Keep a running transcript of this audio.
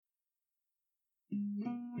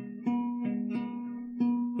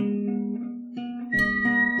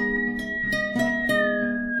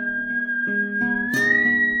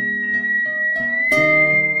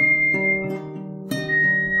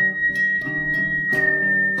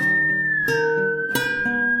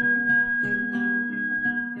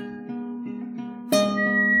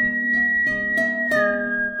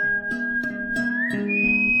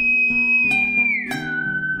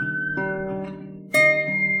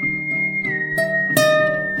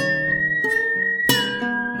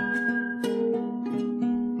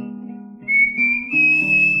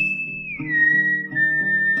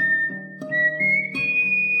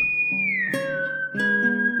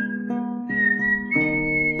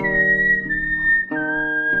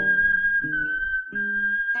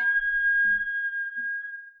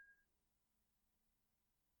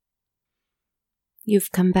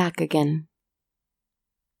You've come back again,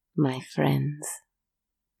 my friends,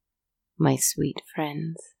 my sweet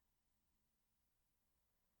friends.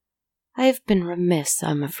 I have been remiss,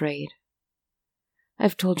 I'm afraid.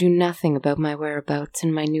 I've told you nothing about my whereabouts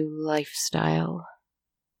and my new lifestyle.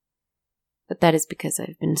 But that is because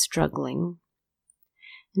I've been struggling.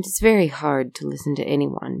 And it's very hard to listen to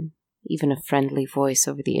anyone, even a friendly voice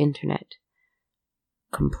over the internet,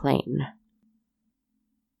 complain.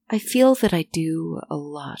 I feel that I do a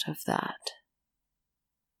lot of that.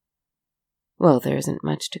 Well, there isn't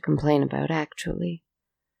much to complain about, actually.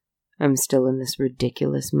 I'm still in this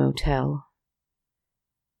ridiculous motel.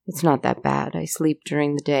 It's not that bad. I sleep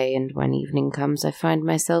during the day, and when evening comes, I find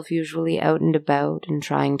myself usually out and about and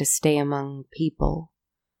trying to stay among people.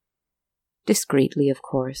 Discreetly, of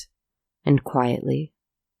course, and quietly.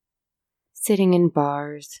 Sitting in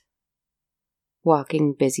bars,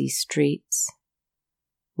 walking busy streets,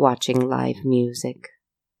 watching live music,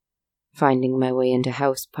 finding my way into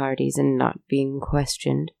house parties and not being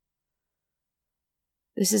questioned.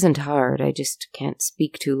 This isn't hard, I just can't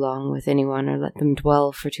speak too long with anyone or let them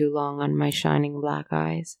dwell for too long on my shining black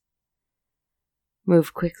eyes.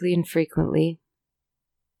 Move quickly and frequently.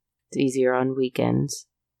 It's easier on weekends.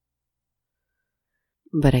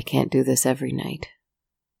 But I can't do this every night.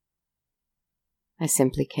 I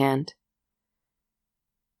simply can't.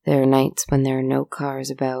 There are nights when there are no cars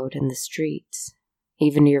about and the streets,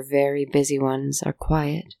 even your very busy ones, are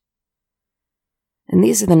quiet. And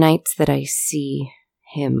these are the nights that I see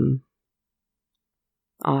him.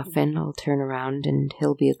 Often I'll turn around and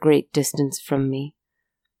he'll be a great distance from me,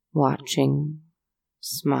 watching,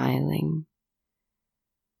 smiling.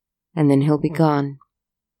 And then he'll be gone.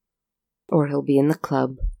 Or he'll be in the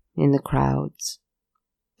club, in the crowds,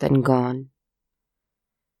 then gone.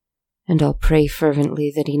 And I'll pray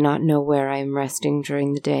fervently that he not know where I am resting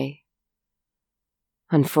during the day.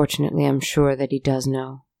 Unfortunately, I'm sure that he does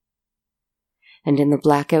know. And in the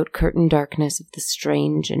blackout curtain darkness of the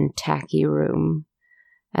strange and tacky room,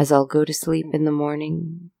 as I'll go to sleep in the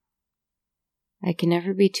morning, I can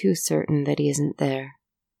never be too certain that he isn't there,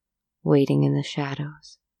 waiting in the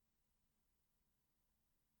shadows.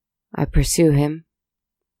 I pursue him.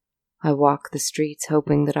 I walk the streets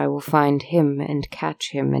hoping that I will find him and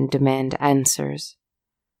catch him and demand answers.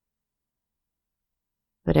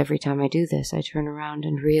 But every time I do this, I turn around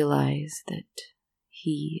and realize that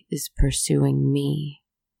he is pursuing me.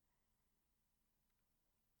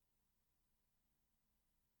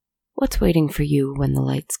 What's waiting for you when the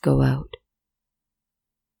lights go out?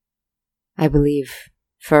 I believe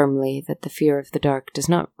firmly that the fear of the dark does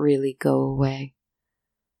not really go away.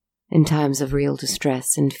 In times of real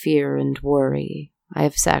distress and fear and worry, I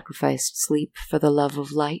have sacrificed sleep for the love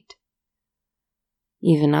of light.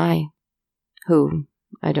 Even I, who,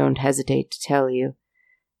 I don't hesitate to tell you,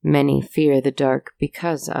 many fear the dark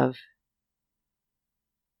because of.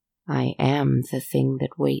 I am the thing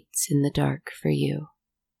that waits in the dark for you.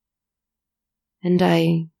 And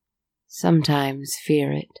I sometimes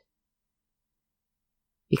fear it.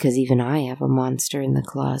 Because even I have a monster in the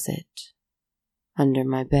closet, under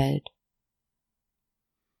my bed.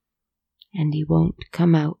 And he won't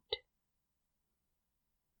come out,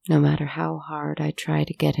 no matter how hard I try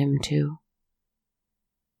to get him to.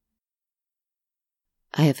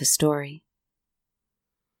 I have a story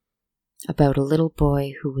about a little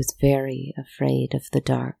boy who was very afraid of the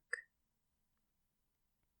dark.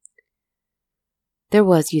 There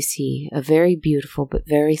was, you see, a very beautiful but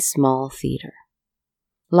very small theater.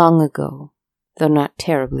 Long ago, though not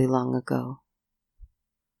terribly long ago.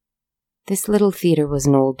 This little theater was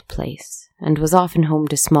an old place, and was often home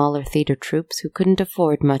to smaller theater troupes who couldn't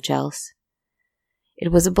afford much else.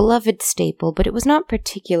 It was a beloved staple, but it was not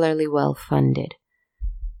particularly well funded.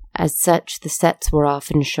 As such, the sets were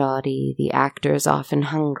often shoddy, the actors often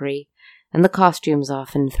hungry, and the costumes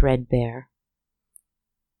often threadbare.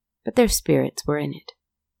 But their spirits were in it,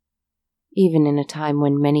 even in a time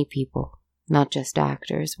when many people, not just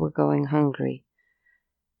actors, were going hungry.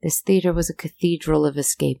 This theater was a cathedral of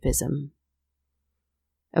escapism,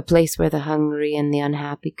 a place where the hungry and the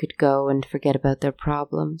unhappy could go and forget about their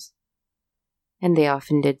problems. And they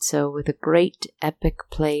often did so with a great epic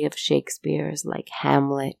play of Shakespeare's like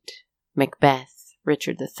Hamlet, Macbeth,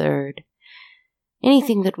 Richard III,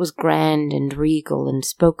 anything that was grand and regal and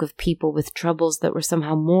spoke of people with troubles that were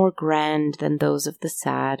somehow more grand than those of the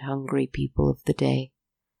sad, hungry people of the day.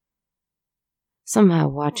 Somehow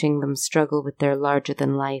watching them struggle with their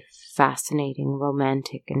larger-than-life, fascinating,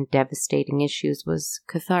 romantic, and devastating issues was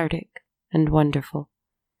cathartic and wonderful.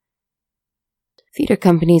 Theater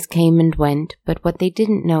companies came and went, but what they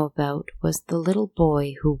didn't know about was the little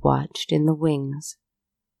boy who watched in the wings.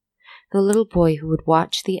 The little boy who would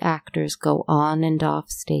watch the actors go on and off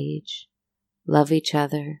stage, love each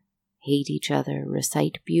other, hate each other,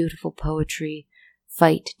 recite beautiful poetry,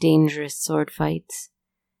 fight dangerous sword fights,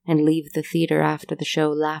 and leave the theater after the show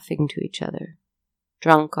laughing to each other,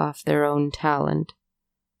 drunk off their own talent.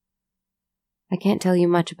 I can't tell you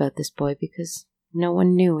much about this boy because no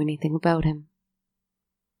one knew anything about him.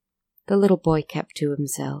 The little boy kept to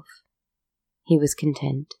himself. He was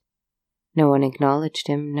content. No one acknowledged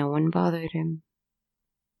him, no one bothered him.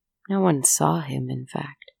 No one saw him, in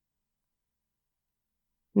fact.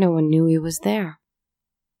 No one knew he was there.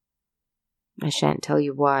 I shan't tell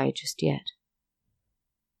you why just yet.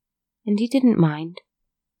 And he didn't mind.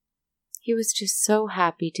 He was just so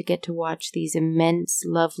happy to get to watch these immense,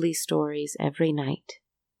 lovely stories every night.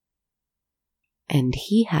 And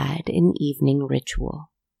he had an evening ritual.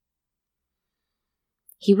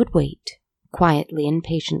 He would wait, quietly and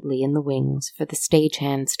patiently in the wings, for the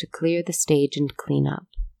stagehands to clear the stage and clean up.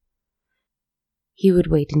 He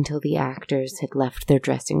would wait until the actors had left their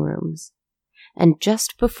dressing rooms, and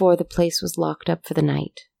just before the place was locked up for the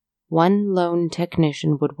night, one lone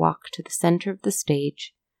technician would walk to the center of the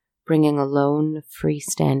stage, bringing a lone,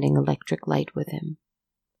 free-standing electric light with him.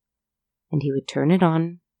 And he would turn it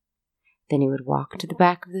on, then he would walk to the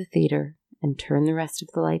back of the theater and turn the rest of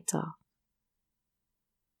the lights off.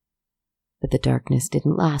 But the darkness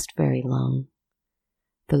didn't last very long.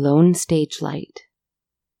 The lone stage light,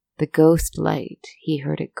 the ghost light, he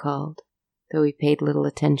heard it called, though he paid little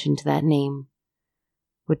attention to that name,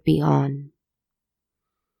 would be on.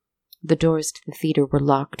 The doors to the theater were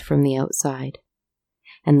locked from the outside,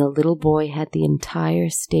 and the little boy had the entire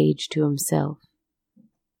stage to himself,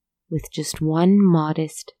 with just one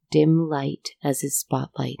modest, dim light as his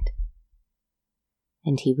spotlight.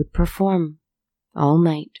 And he would perform all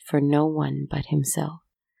night for no one but himself.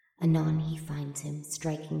 Anon he finds him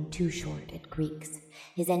striking too short at Greeks,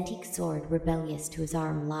 his antique sword rebellious to his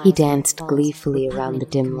arm lies. He danced gleefully around the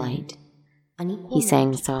dim light. He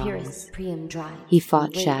sang songs. He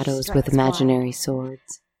fought shadows with imaginary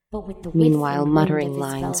swords, meanwhile muttering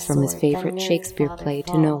lines from his favorite Shakespeare play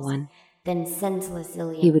to no one. Then senseless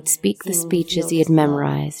Iliad, he would speak the speeches he had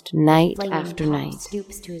memorized night after night,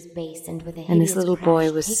 and this little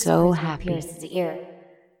boy was so happy.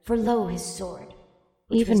 For lo, his sword,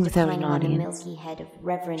 even without an audience,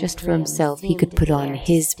 just for himself, he could put on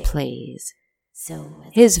his plays,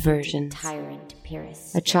 his versions,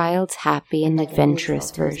 a child's happy and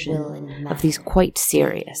adventurous version of these quite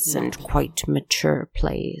serious and quite mature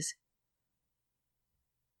plays.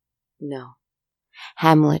 No.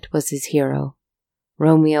 Hamlet was his hero,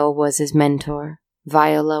 Romeo was his mentor,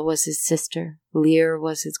 Viola was his sister, Lear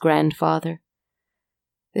was his grandfather.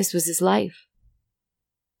 This was his life,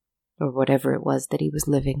 or whatever it was that he was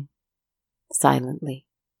living, silently.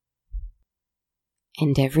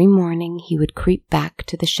 And every morning he would creep back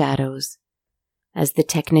to the shadows, as the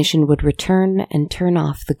technician would return and turn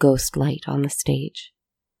off the ghost light on the stage.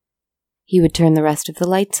 He would turn the rest of the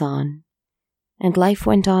lights on, and life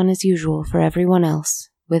went on as usual for everyone else,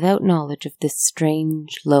 without knowledge of this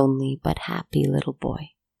strange, lonely, but happy little boy.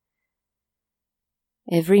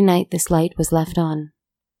 Every night this light was left on.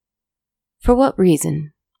 For what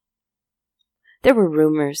reason? There were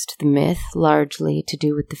rumors to the myth, largely to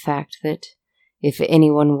do with the fact that if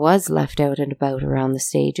anyone was left out and about around the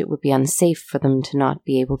stage, it would be unsafe for them to not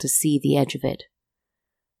be able to see the edge of it.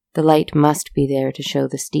 The light must be there to show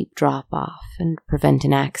the steep drop-off and prevent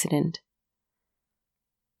an accident.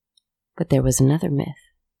 But there was another myth,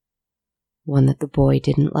 one that the boy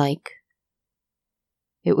didn't like.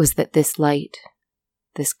 It was that this light,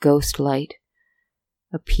 this ghost light,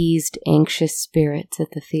 appeased anxious spirits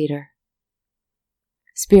at the theater.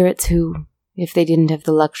 Spirits who, if they didn't have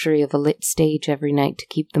the luxury of a lit stage every night to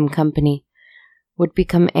keep them company, would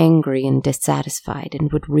become angry and dissatisfied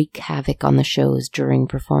and would wreak havoc on the shows during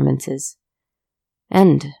performances.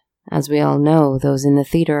 And, as we all know, those in the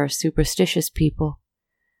theater are superstitious people.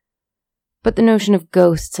 But the notion of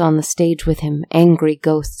ghosts on the stage with him, angry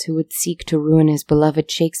ghosts who would seek to ruin his beloved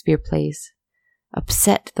Shakespeare plays,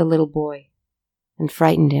 upset the little boy and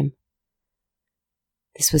frightened him.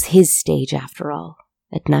 This was his stage, after all,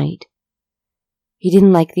 at night. He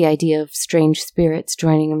didn't like the idea of strange spirits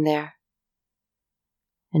joining him there.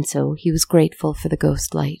 And so he was grateful for the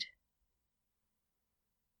ghost light.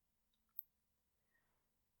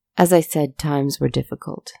 As I said, times were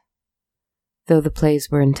difficult. Though the plays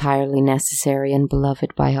were entirely necessary and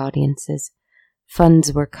beloved by audiences,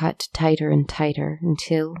 Funds were cut tighter and tighter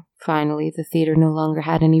until, finally, the theater no longer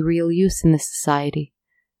had any real use in this society,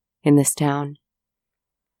 in this town.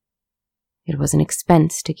 It was an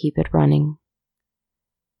expense to keep it running.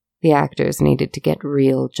 The actors needed to get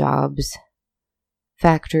real jobs.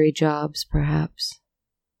 Factory jobs, perhaps.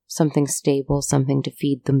 Something stable, something to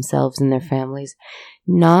feed themselves and their families.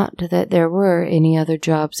 Not that there were any other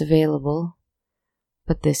jobs available,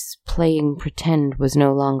 but this playing pretend was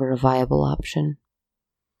no longer a viable option.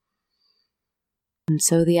 And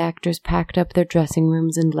so the actors packed up their dressing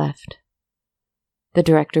rooms and left. The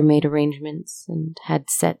director made arrangements and had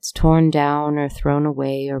sets torn down or thrown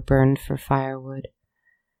away or burned for firewood.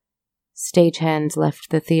 Stagehands left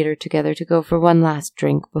the theater together to go for one last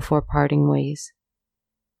drink before parting ways.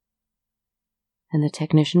 And the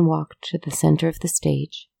technician walked to the center of the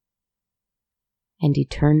stage, and he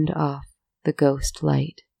turned off the ghost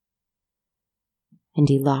light, and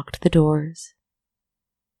he locked the doors,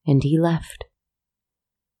 and he left,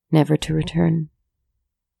 never to return.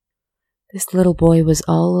 This little boy was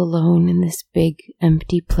all alone in this big,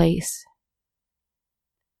 empty place,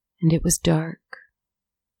 and it was dark,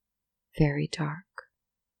 very dark.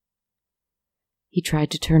 He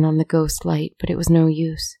tried to turn on the ghost light, but it was no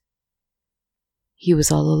use. He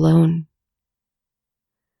was all alone.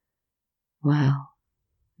 Well,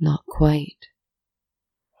 not quite.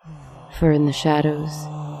 For in the shadows,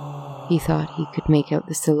 he thought he could make out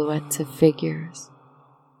the silhouettes of figures,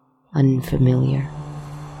 unfamiliar,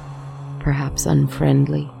 perhaps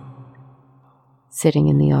unfriendly, sitting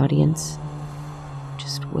in the audience,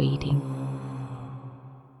 just waiting,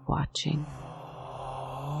 watching.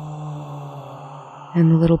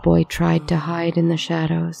 And the little boy tried to hide in the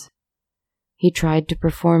shadows. He tried to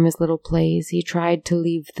perform his little plays. He tried to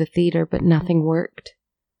leave the theater, but nothing worked.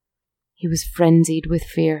 He was frenzied with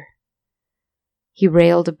fear. He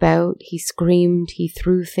railed about, he screamed, he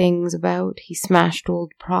threw things about, he smashed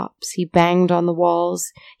old props, he banged on the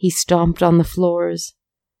walls, he stomped on the floors.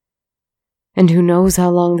 And who knows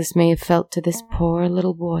how long this may have felt to this poor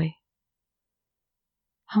little boy.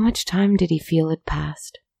 How much time did he feel had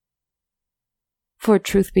passed? For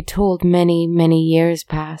truth be told, many, many years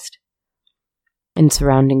passed. And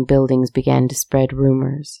surrounding buildings began to spread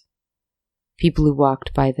rumors. People who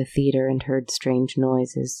walked by the theater and heard strange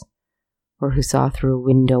noises, or who saw through a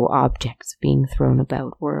window objects being thrown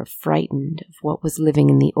about, were frightened of what was living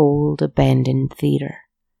in the old, abandoned theater.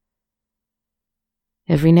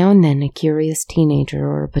 Every now and then a curious teenager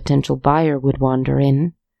or a potential buyer would wander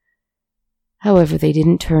in. However, they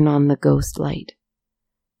didn't turn on the ghost light,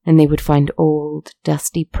 and they would find old,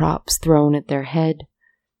 dusty props thrown at their head,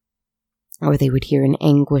 or they would hear an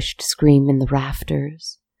anguished scream in the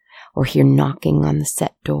rafters, or hear knocking on the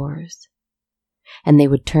set doors, and they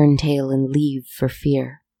would turn tail and leave for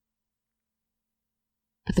fear.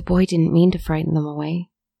 But the boy didn't mean to frighten them away.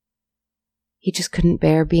 He just couldn't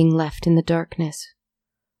bear being left in the darkness,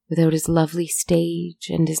 without his lovely stage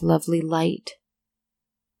and his lovely light,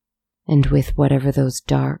 and with whatever those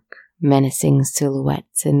dark, menacing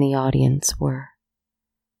silhouettes in the audience were.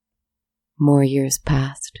 More years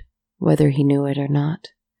passed, whether he knew it or not,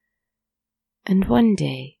 and one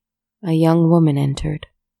day a young woman entered.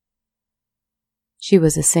 She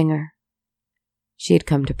was a singer. She had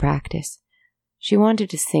come to practice. She wanted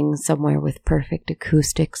to sing somewhere with perfect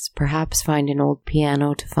acoustics, perhaps find an old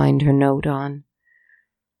piano to find her note on.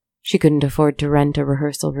 She couldn't afford to rent a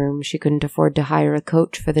rehearsal room. She couldn't afford to hire a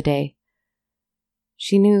coach for the day.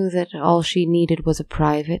 She knew that all she needed was a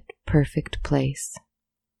private, perfect place.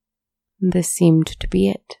 This seemed to be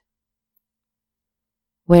it.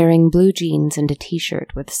 Wearing blue jeans and a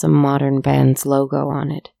t-shirt with some modern band's logo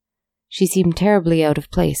on it, she seemed terribly out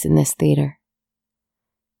of place in this theater.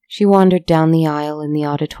 She wandered down the aisle in the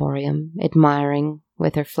auditorium, admiring,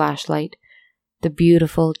 with her flashlight, the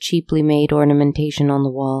beautiful, cheaply made ornamentation on the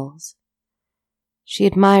walls. She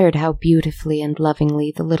admired how beautifully and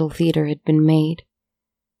lovingly the little theater had been made,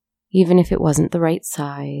 even if it wasn't the right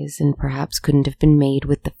size and perhaps couldn't have been made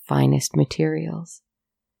with the finest materials.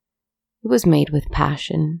 It was made with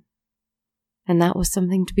passion, and that was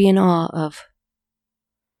something to be in awe of.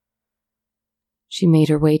 She made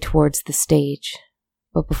her way towards the stage,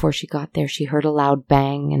 but before she got there she heard a loud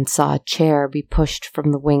bang and saw a chair be pushed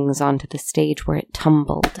from the wings onto the stage, where it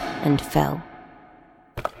tumbled and fell.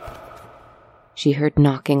 She heard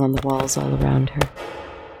knocking on the walls all around her.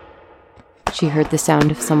 She heard the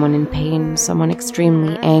sound of someone in pain, someone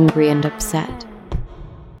extremely angry and upset.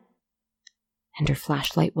 And her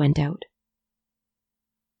flashlight went out.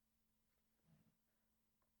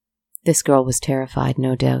 This girl was terrified,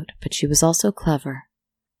 no doubt, but she was also clever.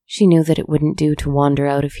 She knew that it wouldn't do to wander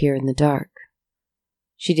out of here in the dark.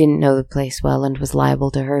 She didn't know the place well and was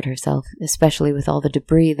liable to hurt herself, especially with all the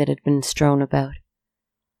debris that had been strewn about.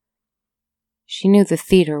 She knew the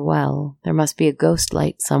theater well. There must be a ghost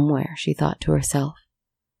light somewhere, she thought to herself.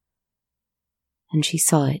 And she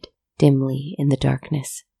saw it dimly in the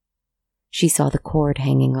darkness. She saw the cord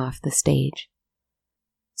hanging off the stage.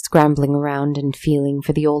 Scrambling around and feeling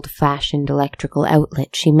for the old-fashioned electrical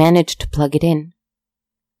outlet, she managed to plug it in.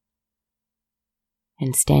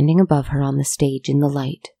 And standing above her on the stage in the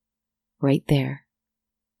light, right there,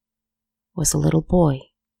 was a little boy.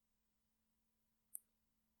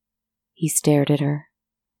 He stared at her,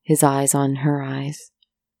 his eyes on her eyes.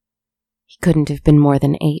 He couldn't have been more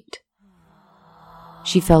than 8.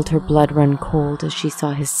 She felt her blood run cold as she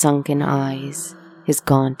saw his sunken eyes, his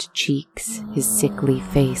gaunt cheeks, his sickly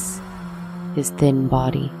face, his thin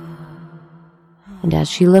body. And as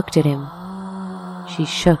she looked at him, she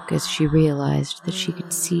shook as she realized that she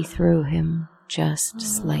could see through him just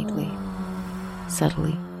slightly,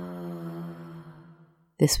 subtly.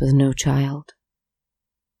 This was no child.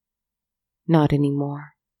 Not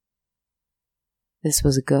anymore. This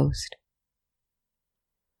was a ghost.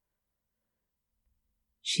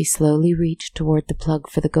 She slowly reached toward the plug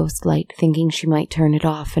for the ghost light, thinking she might turn it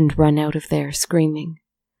off and run out of there screaming.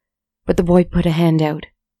 But the boy put a hand out.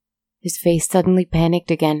 His face suddenly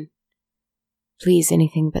panicked again. Please,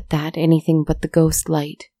 anything but that, anything but the ghost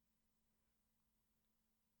light.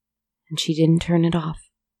 And she didn't turn it off.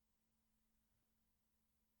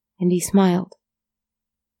 And he smiled.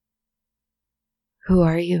 "Who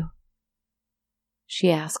are you?" she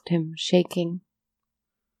asked him, shaking.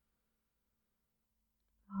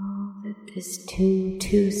 Oh, that this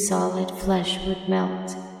too solid flesh would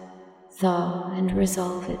melt, thaw, and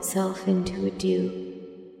resolve itself into a dew,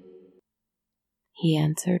 he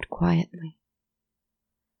answered quietly.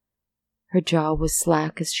 Her jaw was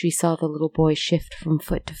slack as she saw the little boy shift from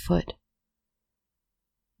foot to foot.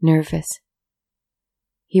 Nervous,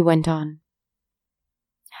 he went on.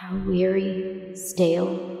 How weary,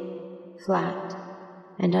 stale, flat,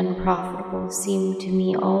 and unprofitable seem to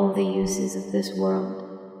me all the uses of this world.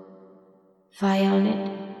 Fie on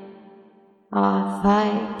it. Ah,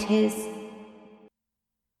 fie, 'tis.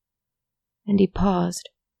 And he paused.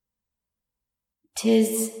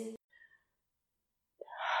 'Tis.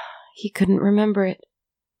 He couldn't remember it.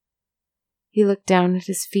 He looked down at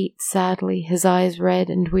his feet sadly, his eyes red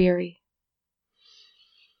and weary.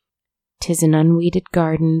 'Tis an unweeded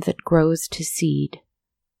garden that grows to seed,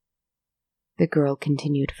 the girl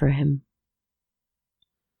continued for him.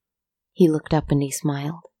 He looked up and he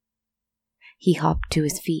smiled. He hopped to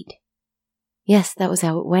his feet. Yes, that was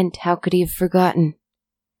how it went. How could he have forgotten?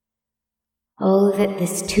 Oh, that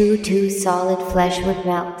this too solid flesh would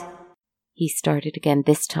melt. He started again,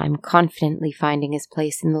 this time confidently finding his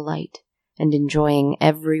place in the light and enjoying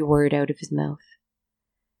every word out of his mouth.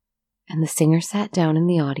 And the singer sat down in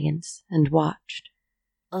the audience and watched.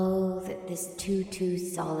 Oh, that this too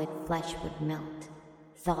solid flesh would melt,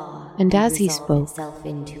 thaw, and as he spoke,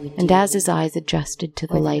 into and as his eyes adjusted to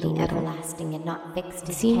the light a little, and not fixed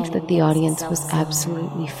it seemed that the audience was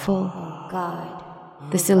absolutely full. Oh,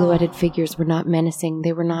 God. The silhouetted figures were not menacing,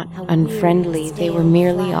 they were not unfriendly, they were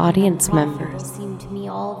merely audience members. Seemed to me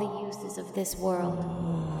all the uses of this world.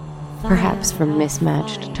 Perhaps from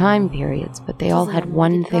mismatched time periods, but they all had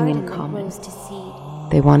one thing in common.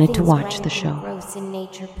 They wanted to watch the show.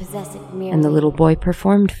 And the little boy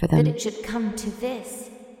performed for them. That it should come to this.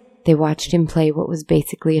 They watched him play what was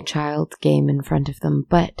basically a child's game in front of them,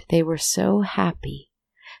 but they were so happy,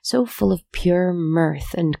 so full of pure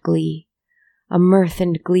mirth and glee. A mirth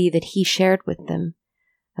and glee that he shared with them,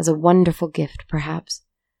 as a wonderful gift perhaps,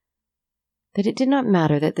 that it did not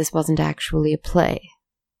matter that this wasn't actually a play.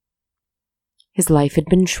 His life had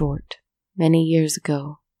been short, many years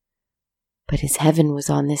ago, but his heaven was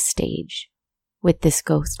on this stage, with this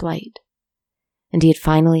ghost light, and he had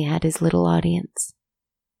finally had his little audience.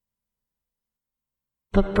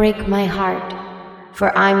 But break my heart,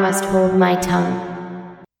 for I must hold my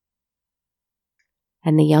tongue.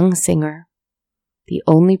 And the young singer, the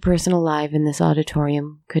only person alive in this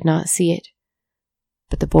auditorium, could not see it,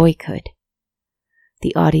 but the boy could.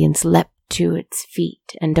 The audience leapt to its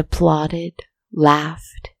feet and applauded,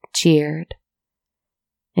 laughed, cheered.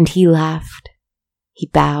 And he laughed, he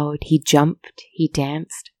bowed, he jumped, he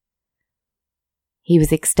danced. He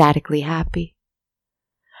was ecstatically happy.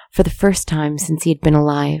 For the first time since he had been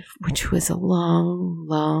alive, which was a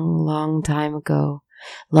long time ago,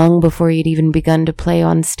 long before he had even begun to play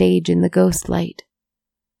on stage in the ghost light.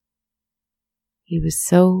 He was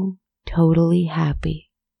so totally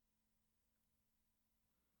happy.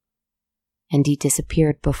 And he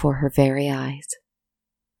disappeared before her very eyes.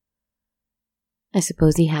 I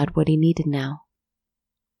suppose he had what he needed now.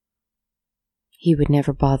 He would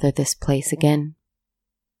never bother this place again.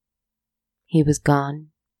 He was gone,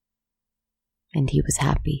 and he was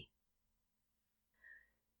happy.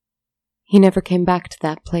 He never came back to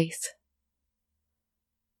that place.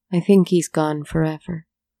 I think he's gone forever.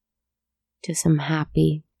 To some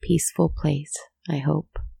happy, peaceful place, I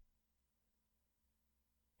hope.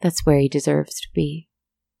 That's where he deserves to be.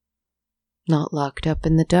 Not locked up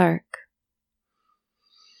in the dark.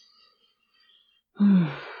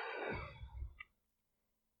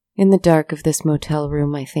 In the dark of this motel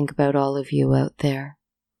room, I think about all of you out there,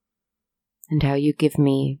 and how you give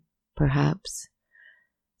me, perhaps,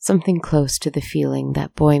 something close to the feeling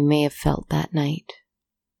that boy may have felt that night.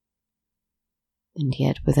 And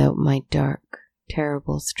yet, without my dark,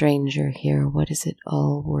 terrible stranger here, what is it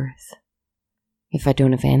all worth? If I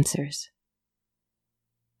don't have answers.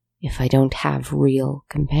 If I don't have real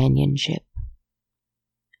companionship.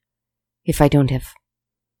 If I don't have...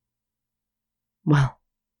 well,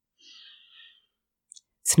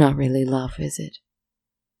 it's not really love, is it?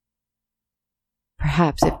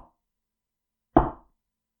 Perhaps if...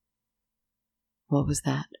 What was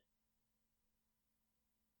that?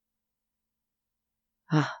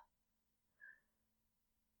 Ah.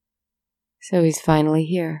 So he's finally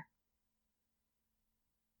here.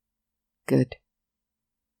 Good.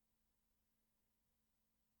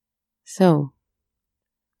 So,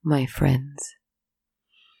 my friends,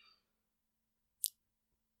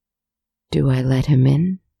 do I let him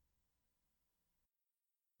in?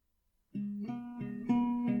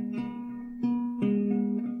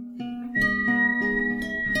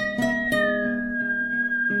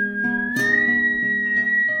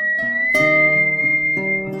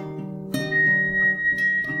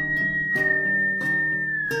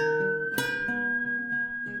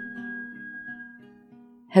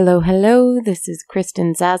 Hello, this is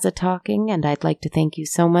Kristen Zaza talking, and I'd like to thank you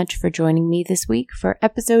so much for joining me this week for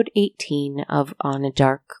episode 18 of On a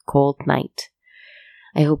Dark, Cold Night.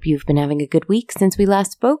 I hope you've been having a good week since we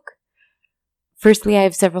last spoke. Firstly, I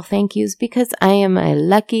have several thank yous because I am a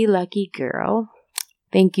lucky, lucky girl.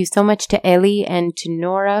 Thank you so much to Ellie and to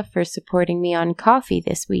Nora for supporting me on Ko-fi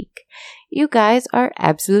this week. You guys are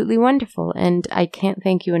absolutely wonderful, and I can't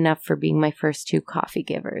thank you enough for being my first 2 Ko-fi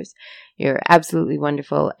givers. You're absolutely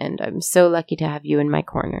wonderful, and I'm so lucky to have you in my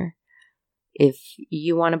corner. If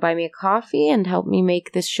you want to buy me a coffee and help me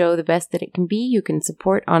make this show the best that it can be, you can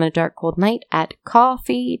support On a Dark Cold Night at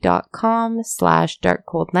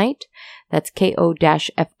ko-fi.com/darkcoldnight. That's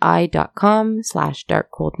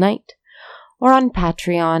ko-fi.com/darkcoldnight. Or on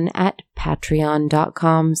Patreon at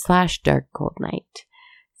patreon.com/darkcoldnight.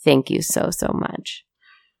 Thank you so much.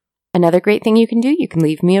 Another great thing you can do, you can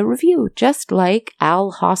leave me a review, just like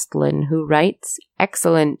Al Hostlin, who writes,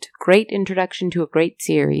 "Excellent, great introduction to a great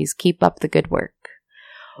series, keep up the good work."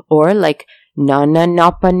 Or like Nana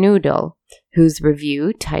Napa Noodle, whose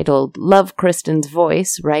review, titled "Love Kristen's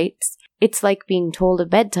Voice," writes, "It's like being told a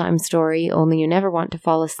bedtime story, only you never want to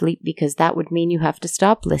fall asleep because that would mean you have to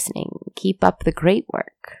stop listening. Keep up the great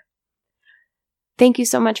work." Thank you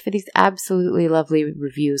so much for these absolutely lovely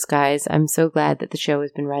reviews, guys. I'm so glad that the show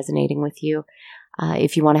has been resonating with you.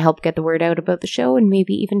 If you want to help get the word out about the show and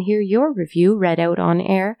maybe even hear your review read out on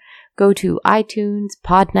air, go to iTunes,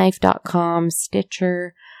 podknife.com,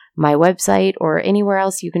 Stitcher, my website, or anywhere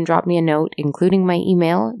else you can drop me a note, including my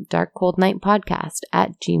email,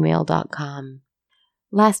 darkcoldnightpodcast@gmail.com.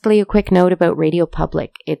 Lastly, a quick note about Radio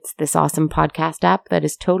Public. It's this awesome podcast app that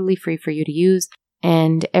is totally free for you to use,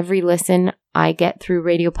 and every listen I get through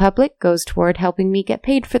Radio Public goes toward helping me get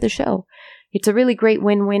paid for the show. It's a really great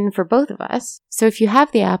win-win for both of us. So if you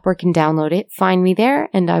have the app or can download it, find me there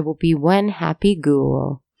and I will be one happy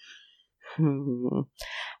ghoul.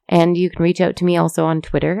 And you can reach out to me also on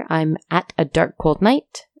Twitter. I'm at A Dark Cold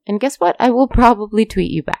Night. And guess what? I will probably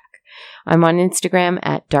tweet you back. I'm on Instagram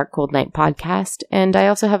at Dark Cold Night Podcast. And I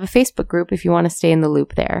also have a Facebook group if you want to stay in the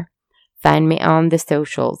loop there. Find me on the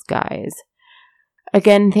socials, guys.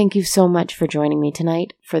 Again, thank you so much for joining me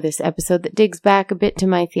tonight for this episode that digs back a bit to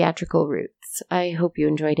my theatrical roots. I hope you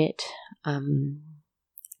enjoyed it.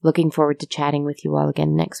 Looking forward to chatting with you all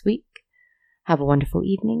again next week. Have a wonderful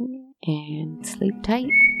evening and sleep tight.